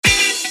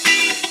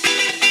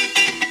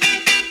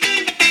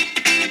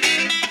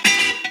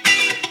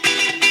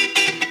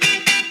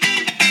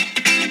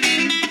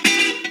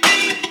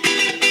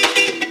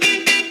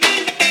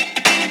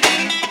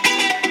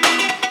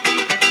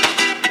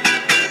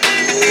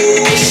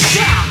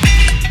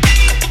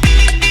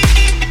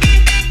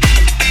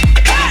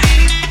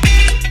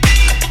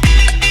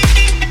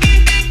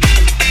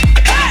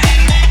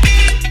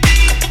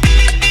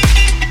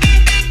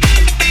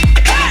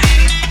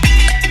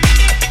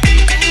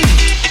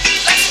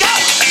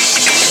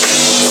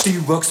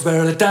Walks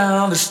barely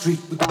down the street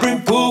with the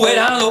brim pulled way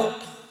down low.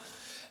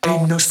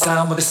 Ain't no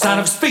sound but the sound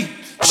of his feet.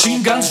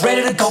 Machine guns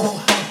ready to go.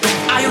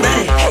 Are you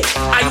ready? Hey,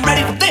 are you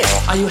ready for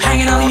this? Are you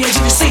hanging on the edge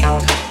of your seat?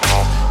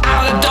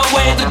 Out of the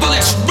doorway, the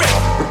bullets rip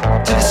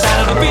to the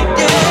sound of the beat.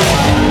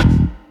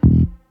 Yeah.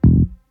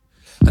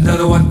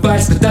 Another one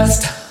bites the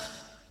dust.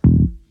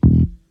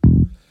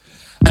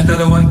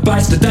 Another one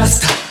bites the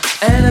dust.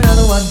 And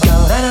another one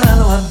gone. And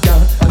another one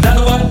gone.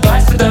 Another one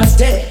bites the dust.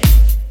 Yeah.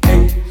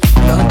 Hey,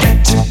 gonna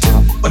get you too.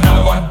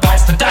 Another one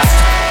bites the dust.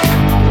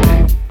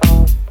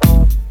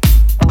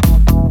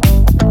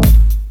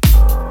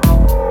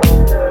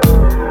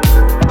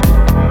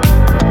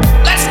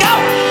 Let's go!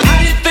 How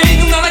do you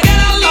think I'm gonna get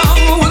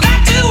along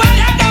without you when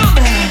you're gone?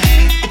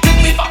 You took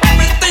me for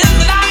everything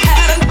that I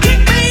had and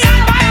kicked me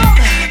out of my own.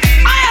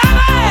 I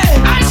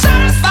ain't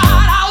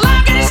satisfied, how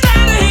long can you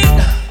stand the heat?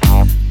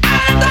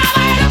 And the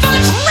way the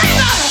bullets ring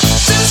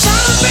to the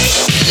sound of the beat.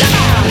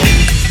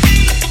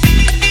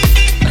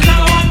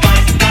 Another one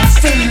bites the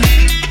dust.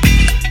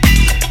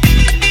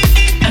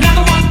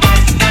 Another one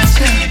bites the dust.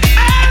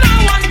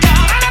 Another one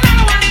gone.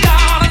 Another one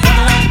gone.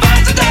 Another one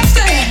bites the dust.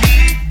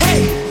 Hey,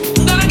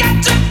 I'm gonna get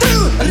you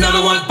through.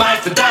 Another one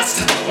bites the dust.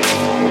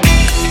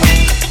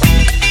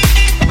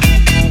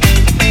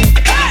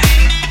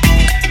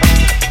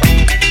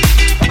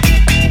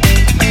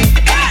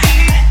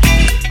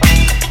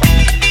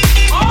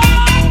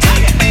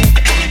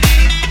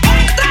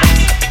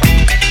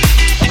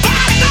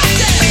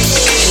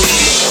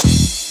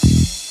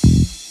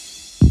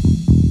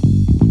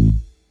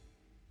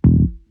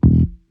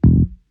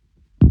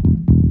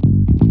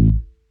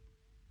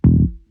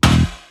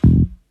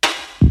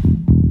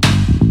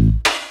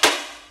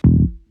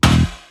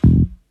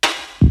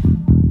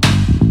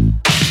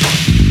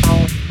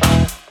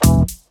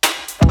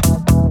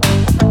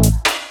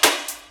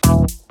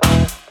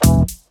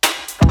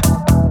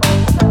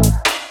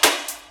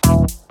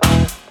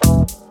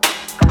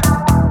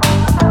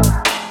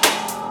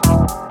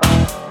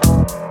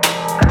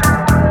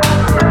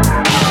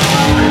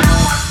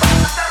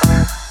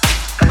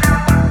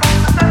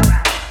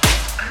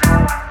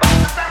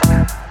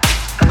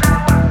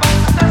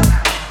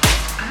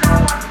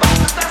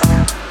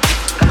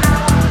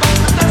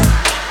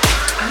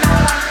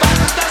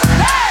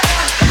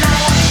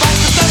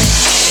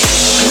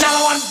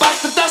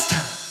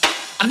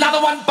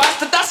 Another one bites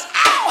the dust.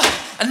 Ow!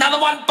 Another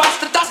one bites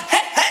the dust.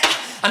 Hey, hey!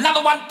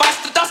 Another one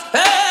bites the dust.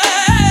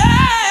 Hey!